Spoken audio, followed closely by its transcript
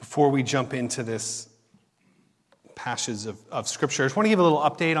Before we jump into this passage of Scripture, I just want to give a little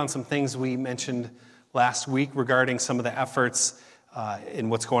update on some things we mentioned last week regarding some of the efforts in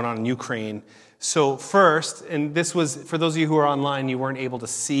what's going on in Ukraine. So first, and this was, for those of you who are online, you weren't able to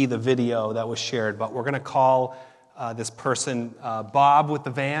see the video that was shared, but we're going to call this person Bob with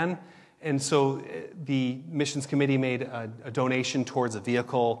the van. And so the missions committee made a donation towards a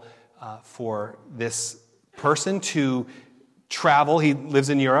vehicle for this person to travel. He lives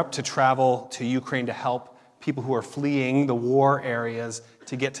in Europe, to travel to Ukraine to help people who are fleeing the war areas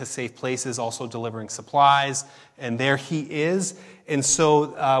to get to safe places, also delivering supplies. And there he is. And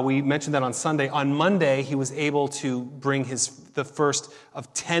so we mentioned that on Sunday. On Monday, he was able to bring the first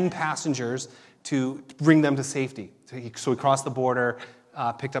of 10 passengers to bring them to safety. So he crossed the border,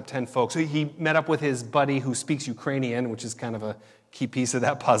 picked up 10 folks. So he met up with his buddy who speaks Ukrainian, which is kind of a key piece of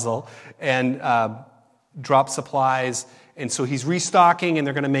that puzzle, and dropped supplies. And so he's restocking, and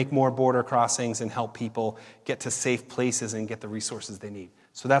they're going to make more border crossings and help people get to safe places and get the resources they need.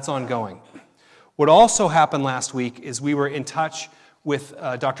 So that's ongoing. What also happened last week is we were in touch with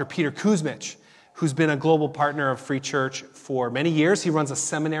Dr. Peter Kuzmic, who's been a global partner of Free Church for many years. He runs a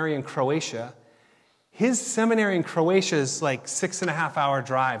seminary in Croatia. His seminary in Croatia is like 6.5-hour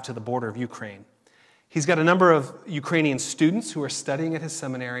drive to the border of Ukraine. He's got a number of Ukrainian students who are studying at his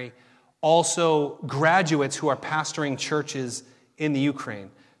seminary, also graduates who are pastoring churches in the Ukraine.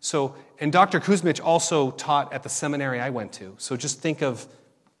 So, and Dr. Kuzmic also taught at the seminary I went to. So just think of,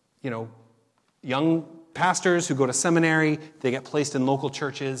 young pastors who go to seminary, they get placed in local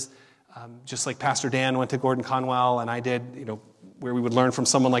churches, just like Pastor Dan went to Gordon Conwell and I did, where we would learn from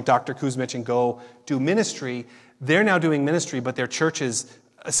someone like Dr. Kuzmic and go do ministry. They're now doing ministry, but their churches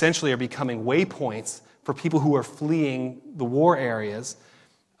essentially are becoming waypoints for people who are fleeing the war areas.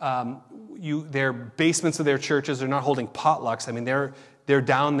 Their basements of their churches are not holding potlucks. I mean, they're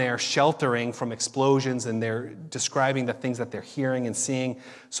down there sheltering from explosions, and they're describing the things that they're hearing and seeing.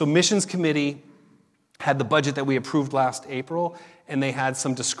 So Missions Committee had the budget that we approved last April, and they had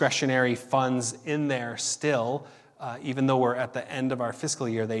some discretionary funds in there still. Even though we're at the end of our fiscal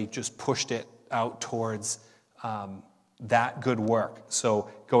year, they just pushed it out towards that good work. So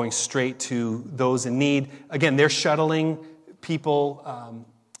going straight to those in need. Again, they're shuttling people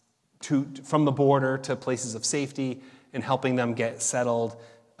from the border to places of safety and helping them get settled.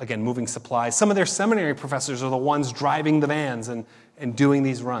 Again, moving supplies. Some of their seminary professors are the ones driving the vans and doing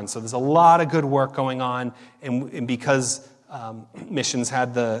these runs. So there's a lot of good work going on. And because missions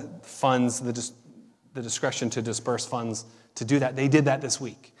had the funds, the discretion to disperse funds to do that, they did that this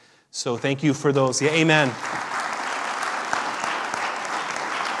week. So thank you for those. Yeah, amen.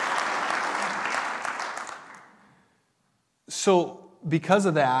 So because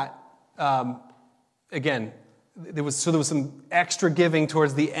of that, again, there was some extra giving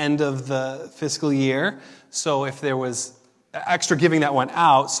towards the end of the fiscal year. So if there was extra giving that went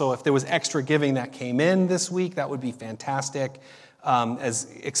out, so if there was extra giving that came in this week, that would be fantastic. As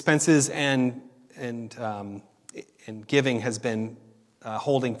expenses and giving has been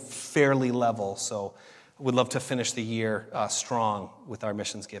holding fairly level, so we'd love to finish the year strong with our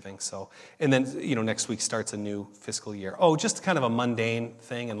missions giving. So, and then next week starts a new fiscal year. Oh, just kind of a mundane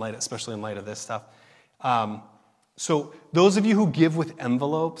thing especially in light of this stuff. So those of you who give with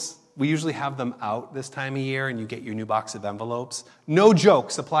envelopes, we usually have them out this time of year, and you get your new box of envelopes. No joke,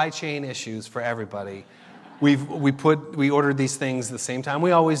 supply chain issues for everybody. We ordered these things the same time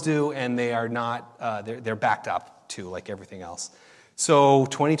we always do, and they are not. They're backed up too, like everything else. So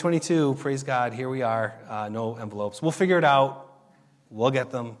 2022, praise God, here we are. No envelopes. We'll figure it out. We'll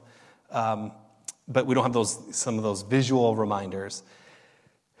get them, but we don't have some of those visual reminders.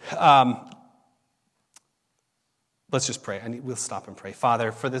 Let's just pray. We'll stop and pray.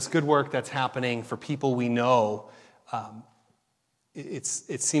 Father, for this good work that's happening for people we know, it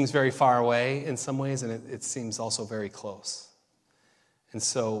seems very far away in some ways, and it seems also very close. And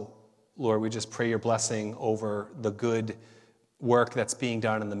so, Lord, we just pray your blessing over the good work that's being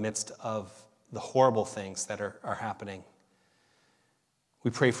done in the midst of the horrible things that are happening.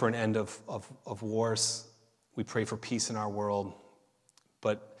 We pray for an end of wars. We pray for peace in our world.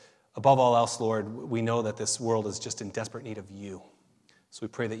 But above all else, Lord, we know that this world is just in desperate need of you. So we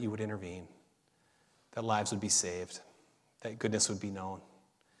pray that you would intervene, that lives would be saved, that goodness would be known.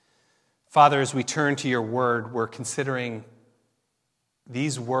 Father, as we turn to your word, we're considering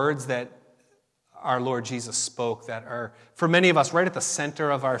these words that our Lord Jesus spoke that are, for many of us, right at the center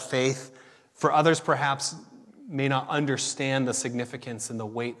of our faith. For others, perhaps, may not understand the significance and the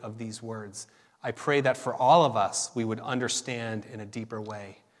weight of these words. I pray that for all of us, we would understand in a deeper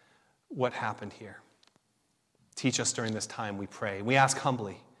way what happened here. Teach us during this time, we pray. We ask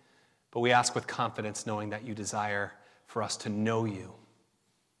humbly But we ask with confidence, knowing that you desire for us to know you.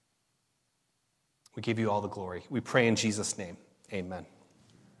 We give you all the glory. We pray in Jesus' name. Amen.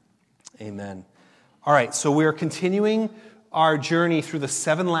 Amen. All right, so we are continuing our journey through the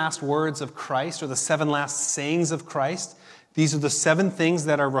 7 last words of Christ, or the 7 last sayings of Christ. These are the 7 things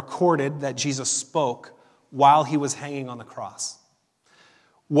that are recorded that Jesus spoke while he was hanging on the cross.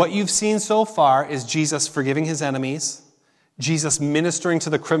 What you've seen so far is Jesus forgiving his enemies, Jesus ministering to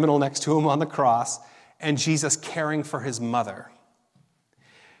the criminal next to him on the cross, and Jesus caring for his mother.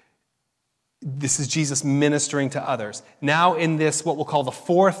 This is Jesus ministering to others. Now in this, what we'll call the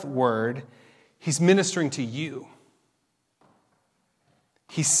 4th word, he's ministering to you.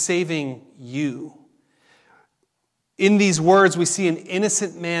 He's saving you. In these words, we see an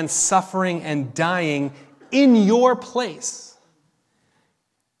innocent man suffering and dying in your place,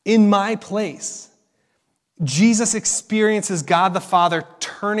 in my place. Jesus experiences God the Father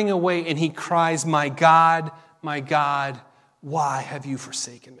turning away, and he cries, my God, why have you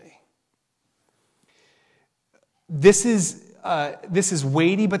forsaken me?" This is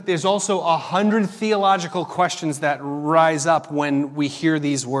weighty, but there's also 100 theological questions that rise up when we hear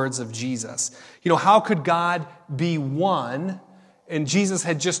these words of Jesus. How could God be one? And Jesus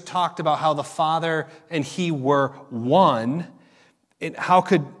had just talked about how the Father and he were one. And how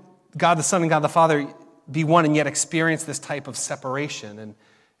could God the Son and God the Father be one and yet experience this type of separation?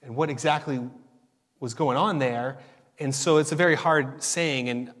 And what exactly was going on there? And so it's a very hard saying.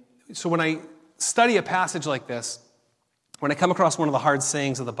 And so when I study a passage like this, when I come across one of the hard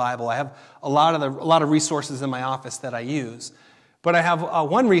sayings of the Bible, I have a lot of resources in my office that I use. But I have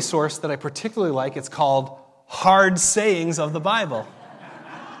one resource that I particularly like. It's called Hard Sayings of the Bible.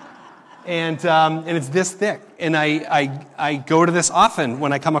 And it's this thick. And I go to this often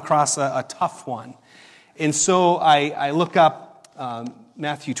when I come across a tough one. And so I look up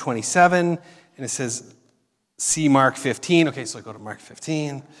Matthew 27, and it says, see Mark 15. Okay, so I go to Mark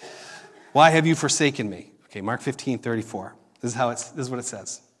 15. Why have you forsaken me? Okay, Mark 15:34. This is what it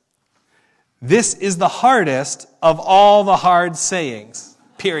says. This is the hardest of all the hard sayings,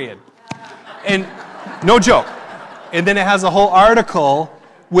 period. And no joke. And then it has a whole article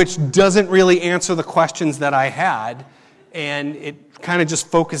which doesn't really answer the questions that I had, and it kind of just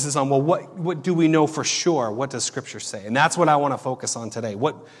focuses on, well, what do we know for sure? What does Scripture say? And that's what I want to focus on today.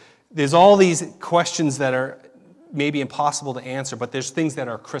 There's all these questions that are maybe impossible to answer, but there's things that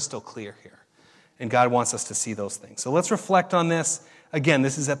are crystal clear here. And God wants us to see those things. So let's reflect on this. Again,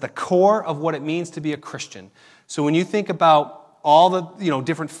 this is at the core of what it means to be a Christian. So when you think about all the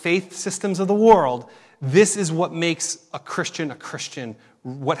different faith systems of the world, this is what makes a Christian,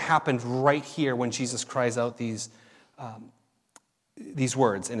 what happened right here when Jesus cries out these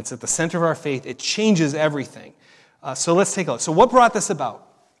words. And it's at the center of our faith. It changes everything. So let's take a look. So what brought this about?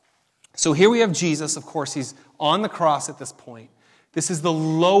 So here we have Jesus. Of course, he's on the cross at this point. This is the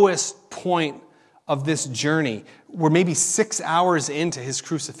lowest point of this journey. We're maybe 6 hours into his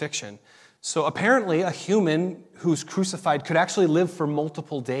crucifixion. So apparently a human who's crucified could actually live for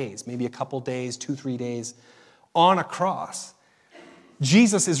multiple days, maybe a couple days, 2-3 days, on a cross.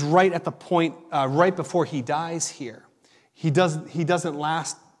 Jesus is right at the point, right before he dies here. He doesn't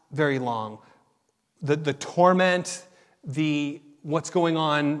last very long. The torment, what's going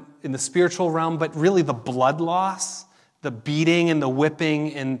on in the spiritual realm, but really the blood loss, the beating and the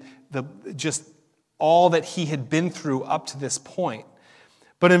whipping, and just all that he had been through up to this point.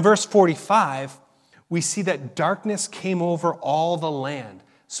 But in verse 45, we see that darkness came over all the land.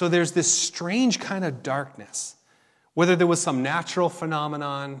 So there's this strange kind of darkness. Whether there was some natural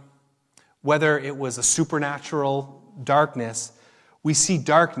phenomenon, whether it was a supernatural darkness, we see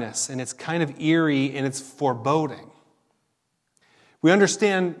darkness, and it's kind of eerie and it's foreboding. We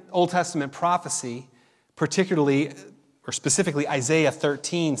understand Old Testament prophecy, particularly, or specifically Isaiah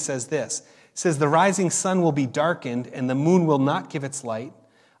 13 says this. It says, the rising sun will be darkened, and the moon will not give its light.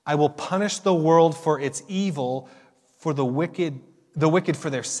 I will punish the world for its evil, for the wicked for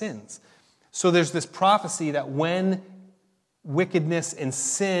their sins. So there's this prophecy that when wickedness and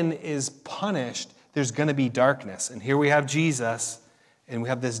sin is punished, there's going to be darkness. And here we have Jesus, and we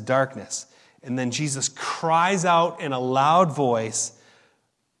have this darkness. And then Jesus cries out in a loud voice,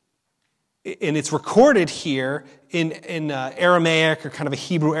 and it's recorded here in Aramaic, or kind of a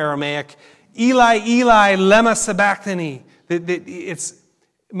Hebrew Aramaic, Eli, Eli, lema sabachthani. It's,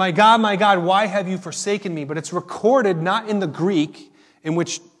 my God, why have you forsaken me? But it's recorded not in the Greek, in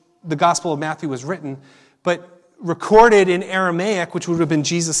which the Gospel of Matthew was written, but recorded in Aramaic, which would have been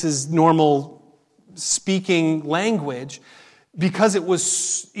Jesus' normal speaking language, because it was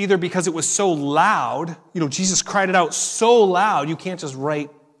so loud. Jesus cried it out so loud, you can't just write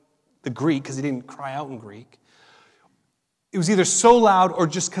the Greek, because he didn't cry out in Greek. It was either so loud or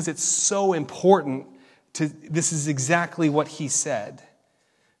just because it's so important this is exactly what he said.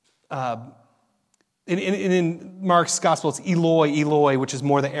 In Mark's gospel, it's Eloi, Eloi, which is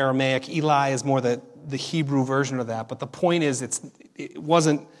more the Aramaic. Eli is more the Hebrew version of that. But the point is, it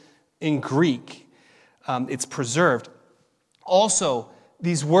wasn't in Greek. It's preserved. Also,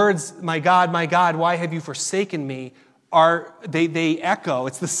 these words, my God, why have you forsaken me, they echo.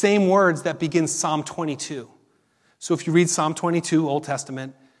 It's the same words that begin Psalm 22. So if you read Psalm 22, Old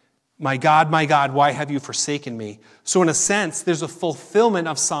Testament, my God, why have you forsaken me? So in a sense, there's a fulfillment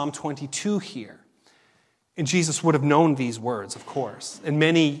of Psalm 22 here. And Jesus would have known these words, of course. And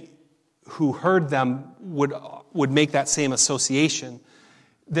many who heard them would make that same association,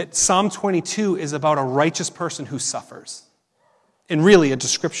 that Psalm 22 is about a righteous person who suffers. And really a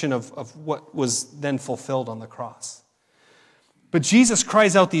description of what was then fulfilled on the cross. But Jesus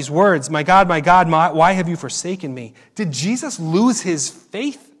cries out these words, my God, why have you forsaken me? Did Jesus lose his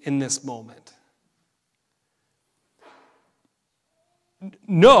faith in this moment?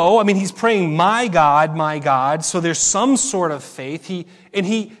 No, I mean, he's praying, my God, so there's some sort of faith.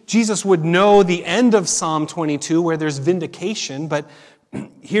 Jesus would know the end of Psalm 22 where there's vindication, but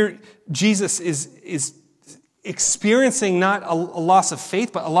here Jesus is experiencing not a loss of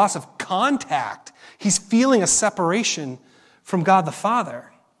faith, but a loss of contact. He's feeling a separation from God the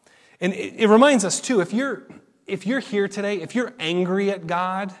Father. And it reminds us too, if you're here today, if you're angry at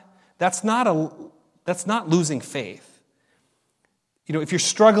God, that's not losing faith. You know, if you're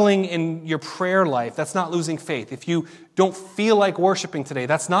struggling in your prayer life, that's not losing faith. If you don't feel like worshiping today,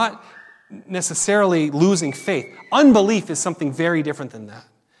 that's not necessarily losing faith. Unbelief is something very different than that.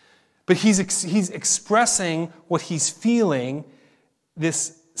 But he's expressing what he's feeling,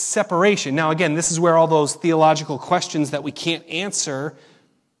 this separation. Now, again, this is where all those theological questions that we can't answer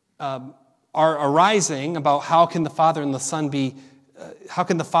are arising about how can the Father and the Son how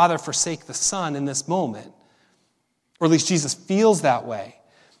can the Father forsake the Son in this moment? Or at least Jesus feels that way.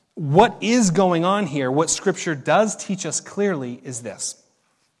 What is going on here, what Scripture does teach us clearly, is this.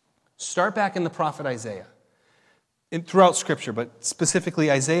 Start back in the prophet Isaiah. Throughout Scripture, but specifically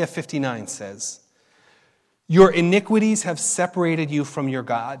Isaiah 59 says, your iniquities have separated you from your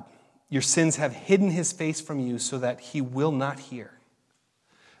God. Your sins have hidden his face from you so that he will not hear.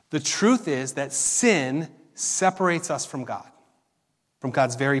 The truth is that sin separates us from God, from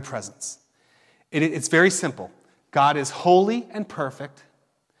God's very presence. It's very simple. God is holy and perfect,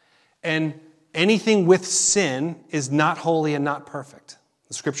 and anything with sin is not holy and not perfect.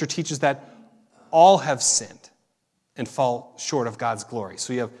 The Scripture teaches that all have sinned and fall short of God's glory.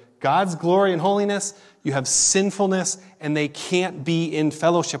 So you have God's glory and holiness, you have sinfulness, and they can't be in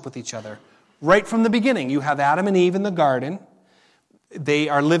fellowship with each other. Right from the beginning, you have Adam and Eve in the garden. They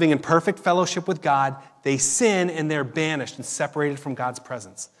are living in perfect fellowship with God. They sin, and they're banished and separated from God's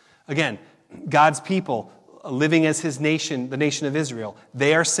presence. Again, God's people living as his nation, the nation of Israel,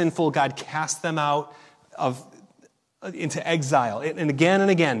 they are sinful. God cast them out into exile. And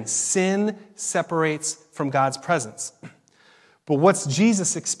again, sin separates from God's presence. But what's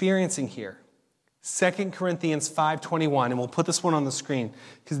Jesus experiencing here? 2 Corinthians 5:21, and we'll put this one on the screen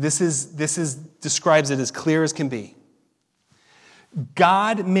because this describes it as clear as can be.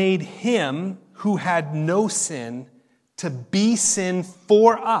 God made him who had no sin to be sin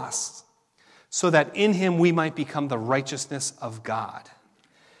for us, so that in him we might become the righteousness of God.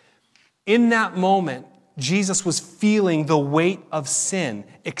 In that moment, Jesus was feeling the weight of sin,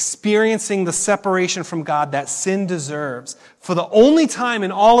 experiencing the separation from God that sin deserves. For the only time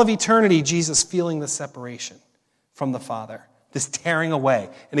in all of eternity, Jesus feeling the separation from the Father, this tearing away.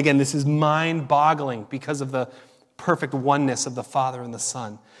 And again, this is mind-boggling because of the perfect oneness of the Father and the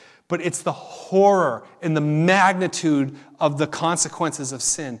Son. But it's the horror and the magnitude of the consequences of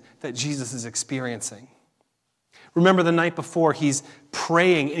sin that Jesus is experiencing. Remember the night before, he's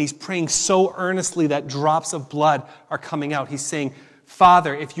praying, and he's praying so earnestly that drops of blood are coming out. He's saying,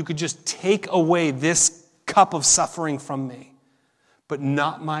 Father, if you could just take away this cup of suffering from me, but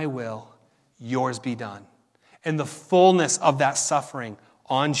not my will, yours be done. And the fullness of that suffering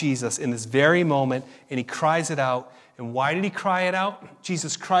on Jesus in this very moment, and he cries it out. And why did he cry it out?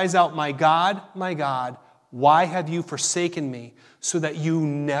 Jesus cries out, my God, why have you forsaken me? So that you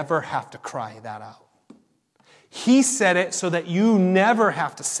never have to cry that out. He said it so that you never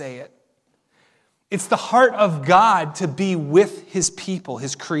have to say it. It's the heart of God to be with his people,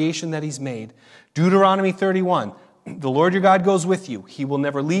 his creation that he's made. Deuteronomy 31, the Lord your God goes with you. He will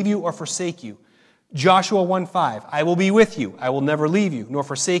never leave you or forsake you. Joshua 1:5, I will be with you. I will never leave you nor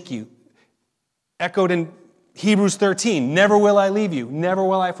forsake you. Echoed in Hebrews 13, never will I leave you, never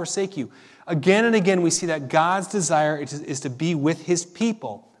will I forsake you. Again and again, we see that God's desire is to be with his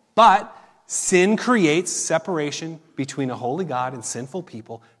people. But sin creates separation between a holy God and sinful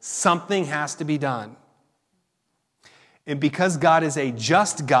people. Something has to be done. And because God is a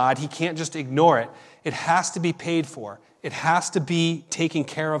just God, he can't just ignore it. It has to be paid for. It has to be taken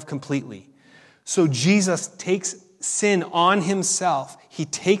care of completely. So Jesus takes sin on himself. He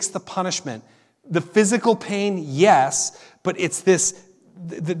takes the punishment. The physical pain, yes, but it's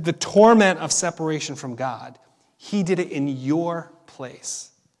the torment of separation from God. He did it in your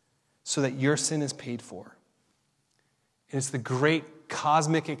place so that your sin is paid for. And it's the great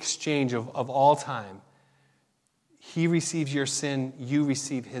cosmic exchange of all time. He receives your sin, you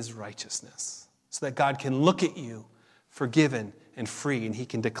receive his righteousness. So that God can look at you forgiven and free, and he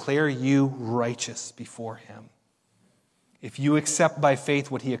can declare you righteous before him. If you accept by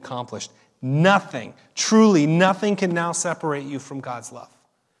faith what he accomplished, nothing, truly nothing can now separate you from God's love.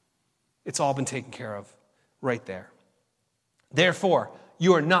 It's all been taken care of right there. Therefore,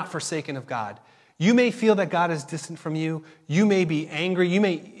 you are not forsaken of God. You may feel that God is distant from you. You may be angry. You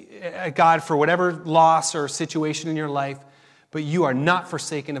may at God for whatever loss or situation in your life, but you are not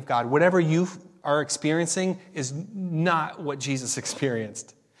forsaken of God. Whatever you are experiencing is not what Jesus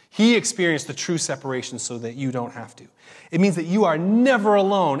experienced. He experienced the true separation so that you don't have to. It means that you are never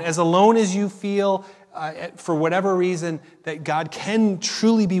alone as you feel for whatever reason, that God can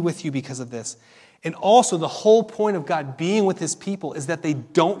truly be with you because of this. And also the whole point of God being with his people is that they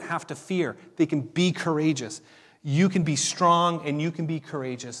don't have to fear. They can be courageous. You can be strong and you can be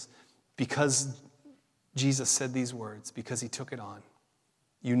courageous because Jesus said these words, because he took it on.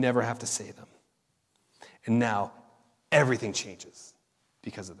 You never have to say them. And now everything changes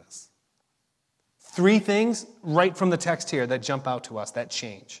because of this. 3 things right from the text here that jump out to us that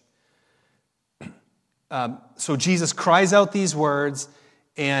change. So Jesus cries out these words,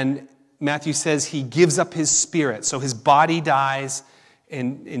 and Matthew says he gives up his spirit. So his body dies,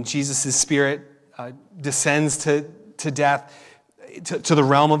 and Jesus' spirit descends to death, to the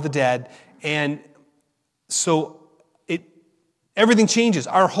realm of the dead. And so everything changes.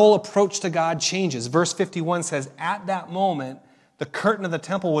 Our whole approach to God changes. Verse 51 says, at that moment, the curtain of the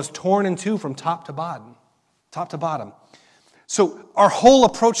temple was torn in two from top to bottom. Top to bottom. So our whole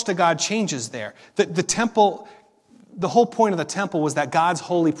approach to God changes there. The temple, the whole point of the temple was that God's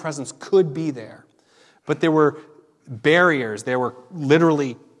holy presence could be there. But there were barriers. There were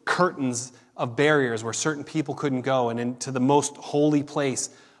literally curtains of barriers where certain people couldn't go. And into the most holy place,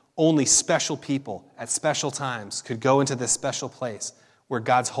 only special people at special times could go into this special place where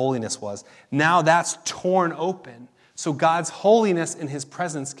God's holiness was. Now that's torn open. So God's holiness and his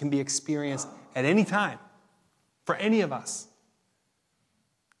presence can be experienced at any time for any of us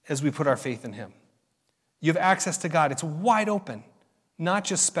as we put our faith in him. You have access to God. It's wide open. Not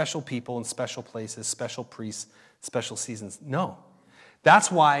just special people in special places, special priests, special seasons. No.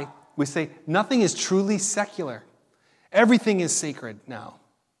 That's why we say nothing is truly secular. Everything is sacred now.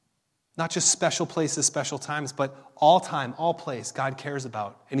 Not just special places, special times, but all time, all place God cares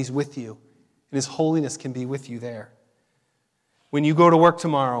about, and he's with you. And his holiness can be with you there. When you go to work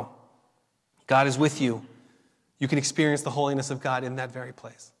tomorrow, God is with you. You can experience the holiness of God in that very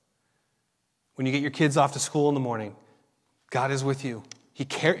place. When you get your kids off to school in the morning, God is with you.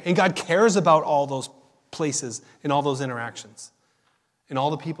 And God cares about all those places and all those interactions and all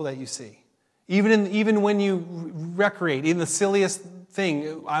the people that you see. Even when you recreate, even the silliest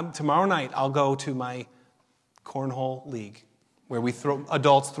thing, tomorrow night I'll go to my cornhole league where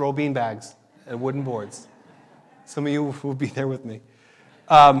adults throw beanbags at wooden boards. Some of you will be there with me.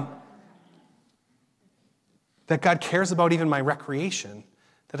 That God cares about even my recreation,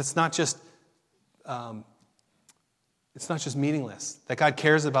 that it's not just meaningless, that God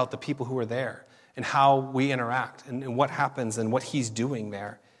cares about the people who are there and how we interact and what happens and what he's doing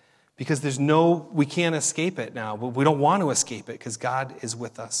there. Because we can't escape it now, but we don't want to escape it because God is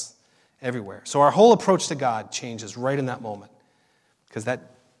with us everywhere. So our whole approach to God changes right in that moment because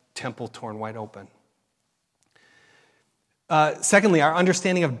that temple torn wide open. Secondly, our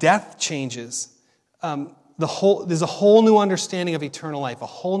understanding of death changes. There's a whole new understanding of eternal life, a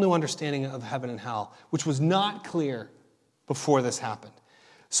whole new understanding of heaven and hell, which was not clear before this happened.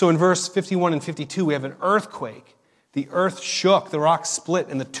 So in verse 51 and 52, we have an earthquake. The earth shook, the rocks split,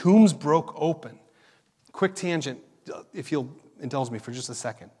 and the tombs broke open. Quick tangent, if you'll indulge me for just a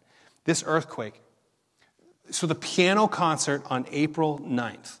second. This earthquake. So the piano concert on April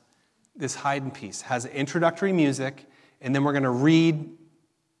 9th, this Haydn piece, has introductory music, and then we're going to read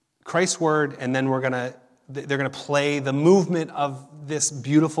Christ's word, and then they're going to play the movement of this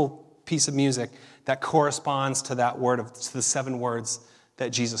beautiful piece of music that corresponds to to the 7 words that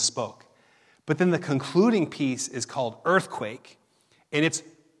Jesus spoke. But then the concluding piece is called Earthquake, and it's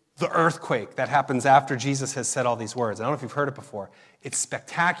the earthquake that happens after Jesus has said all these words. I don't know if you've heard it before. It's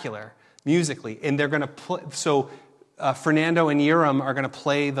spectacular musically, and they're going to play. So Fernando and Yoram are going to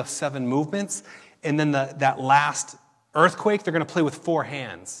play the 7 movements, and then that last earthquake, they're going to play with 4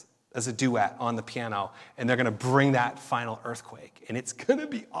 hands as a duet on the piano, and they're going to bring that final earthquake, and it's going to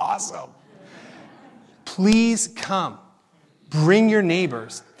be awesome. Please come. Bring your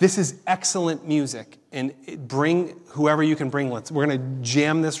neighbors. This is excellent music, and bring whoever you can bring. We're going to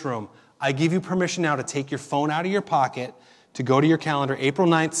jam this room. I give you permission now to take your phone out of your pocket, to go to your calendar, April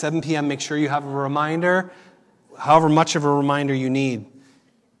 9th, 7 p.m. Make sure you have a reminder, however much of a reminder you need.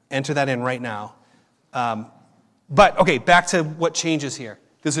 Enter that in right now. But, okay, back to what changes here.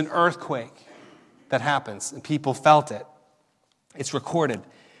 There's an earthquake that happens, and people felt it. It's recorded.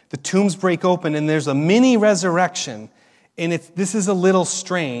 The tombs break open, and there's a mini resurrection. And this is a little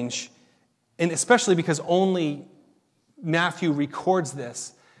strange, and especially because only Matthew records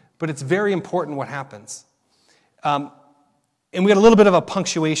this, but it's very important what happens. And we got a little bit of a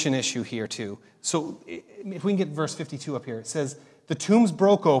punctuation issue here, too. So if we can get verse 52 up here, it says, the tombs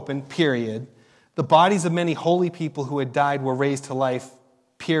broke open, period. The bodies of many holy people who had died were raised to life,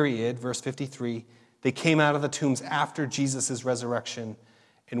 period. Verse 53, they came out of the tombs after Jesus' resurrection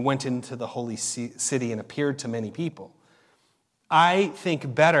and went into the holy city and appeared to many people. I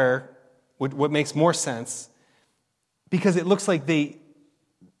think better, what makes more sense, because it looks like the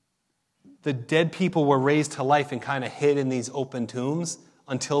dead people were raised to life and kind of hid in these open tombs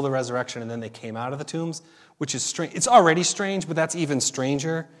until the resurrection, and then they came out of the tombs, which is strange. It's already strange, but that's even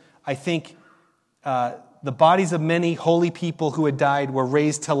stranger. I think the bodies of many holy people who had died were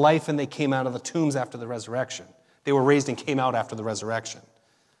raised to life, and they came out of the tombs after the resurrection. They were raised and came out after the resurrection.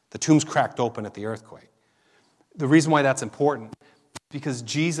 The tombs cracked open at the earthquake. The reason why that's important, because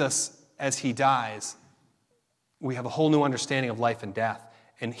Jesus, as he dies, we have a whole new understanding of life and death.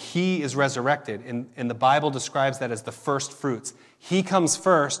 And he is resurrected, and the Bible describes that as the first fruits. He comes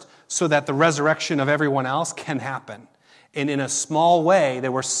first so that the resurrection of everyone else can happen. And in a small way,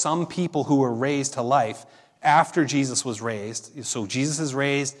 there were some people who were raised to life after Jesus was raised. So Jesus is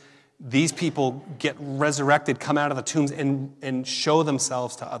raised. These people get resurrected, come out of the tombs, and show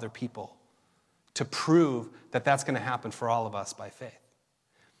themselves to other people to prove that that's going to happen for all of us by faith.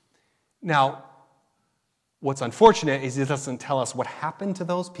 Now, what's unfortunate is it doesn't tell us what happened to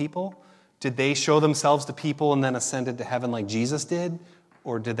those people. Did they show themselves to people and then ascended to heaven like Jesus did?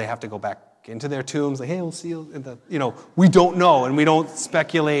 Or did they have to go back into their tombs like, hey, we'll see you? We don't know, and we don't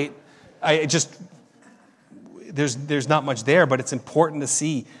speculate. There's not much there, but it's important to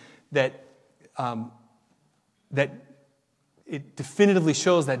see that it definitively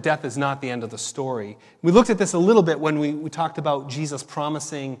shows that death is not the end of the story. We looked at this a little bit when we talked about Jesus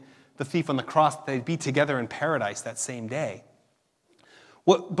promising the thief on the cross that they'd be together in paradise that same day.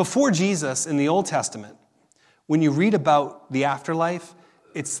 Before Jesus in the Old Testament, when you read about the afterlife,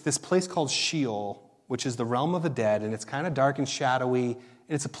 it's this place called Sheol, which is the realm of the dead, and it's kind of dark and shadowy, and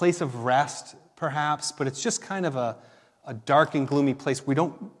it's a place of rest, perhaps, but it's just kind of a dark and gloomy place.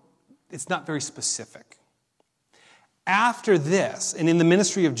 It's not very specific. After this, and in the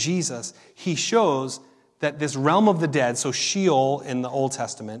ministry of Jesus, he shows that this realm of the dead, so Sheol in the Old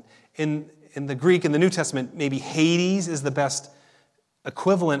Testament, in the Greek, in the New Testament, maybe Hades is the best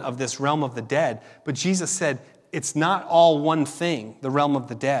equivalent of this realm of the dead. But Jesus said it's not all one thing, the realm of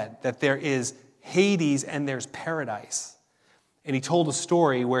the dead, that there is Hades and there's paradise. And he told a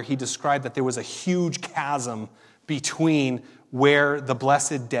story where he described that there was a huge chasm between where the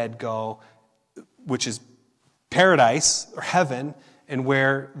blessed dead go, which is paradise or heaven, and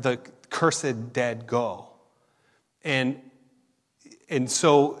where the cursed dead go. And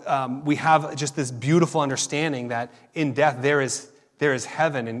so we have just this beautiful understanding that in death there is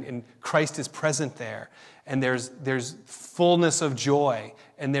heaven, and Christ is present there, and there's fullness of joy,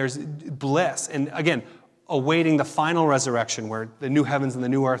 and there's bliss, and again, awaiting the final resurrection where the new heavens and the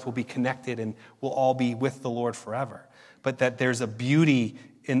new earth will be connected and we'll all be with the Lord forever. But that there's a beauty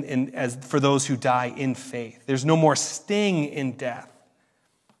as for those who die in faith. There's no more sting in death.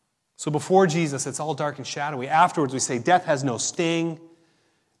 So before Jesus, it's all dark and shadowy. Afterwards, we say death has no sting,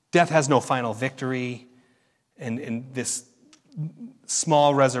 death has no final victory, and this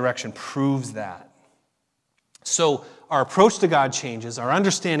small resurrection proves that. So our approach to God changes, our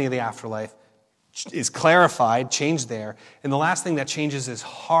understanding of the afterlife is clarified, changed there, and the last thing that changes is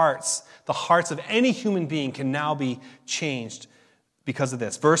hearts. The hearts of any human being can now be changed because of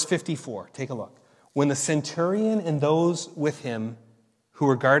this. Verse 54, take a look. When the centurion and those with him who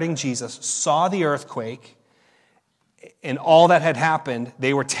were guarding Jesus saw the earthquake and all that had happened.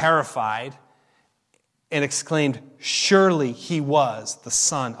 They were terrified and exclaimed, "Surely he was the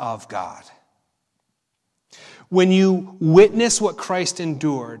Son of God." When you witness what Christ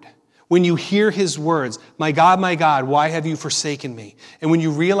endured, when you hear his words, my God, why have you forsaken me?" And when you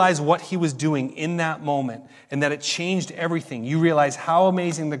realize what he was doing in that moment and that it changed everything, you realize how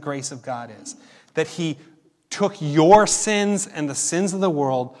amazing the grace of God is. That he took your sins and the sins of the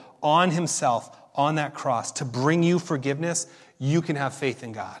world on himself on that cross to bring you forgiveness. You can have faith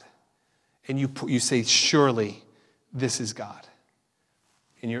in God. And you say, "Surely this is God."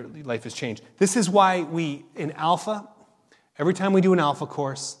 And your life has changed. This is why we, in Alpha, every time we do an Alpha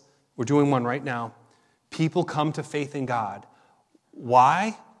course, we're doing one right now, people come to faith in God.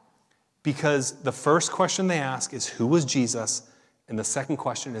 Why? Because the first question they ask is, who was Jesus? And the second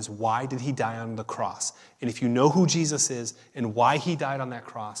question is, why did he die on the cross? And if you know who Jesus is and why he died on that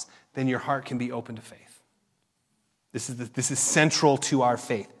cross, then your heart can be open to faith. This is central to our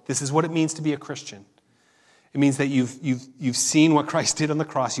faith. This is what it means to be a Christian. It means that you've seen what Christ did on the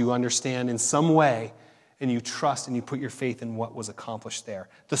cross. You understand in some way, and you trust and you put your faith in what was accomplished there.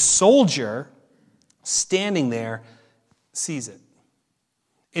 The soldier standing there sees it.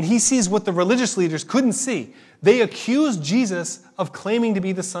 And he sees what the religious leaders couldn't see. They accused Jesus of claiming to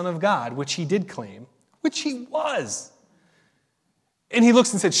be the Son of God, which he did claim, which he was. And he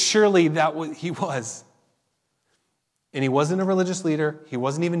looks and said, "Surely he was." And he wasn't a religious leader. He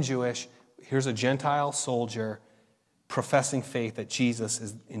wasn't even Jewish. Here's a Gentile soldier professing faith that Jesus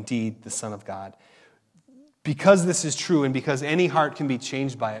is indeed the Son of God. Because this is true and because any heart can be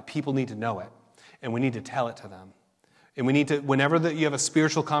changed by it, people need to know it. And we need to tell it to them. And we need to, whenever you have a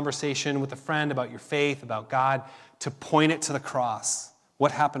spiritual conversation with a friend about your faith, about God, to point it to the cross.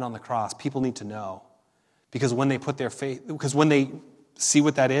 What happened on the cross? People need to know. Because when they put their faith, because when they see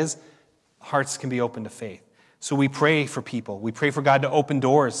what that is, hearts can be open to faith. So we pray for people. We pray for God to open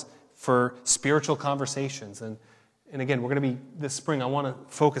doors for spiritual conversations. And again, we're going to be, this spring, I want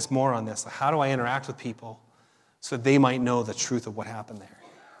to focus more on this. How do I interact with people so they might know the truth of what happened there?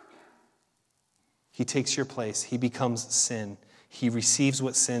 He takes your place. He becomes sin. He receives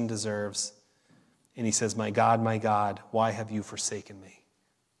what sin deserves. And he says, my God, why have you forsaken me?"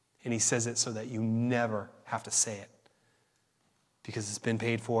 And he says it so that you never have to say it. Because it's been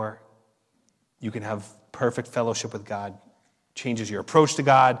paid for. You can have perfect fellowship with God. Changes your approach to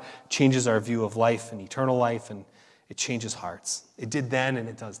God, changes our view of life and eternal life, and it changes hearts. It did then and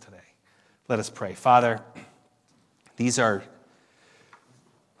it does today. Let us pray. Father, this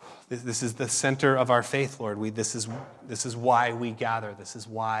is the center of our faith, Lord. This is why we gather. This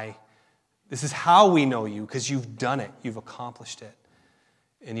is how we know you, because you've done it. You've accomplished it.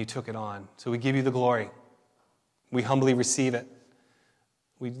 And you took it on. So we give you the glory. We humbly receive it.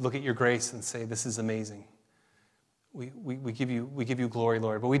 We look at your grace and say, this is amazing. We give you glory,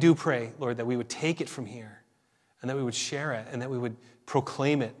 Lord. But we do pray, Lord, that we would take it from here and that we would share it and that we would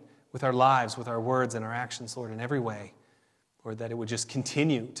proclaim it with our lives, with our words and our actions, Lord, in every way. Lord, that it would just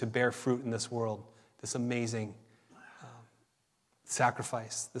continue to bear fruit in this world, this amazing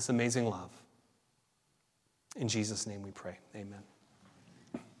sacrifice, this amazing love. In Jesus' name we pray. Amen.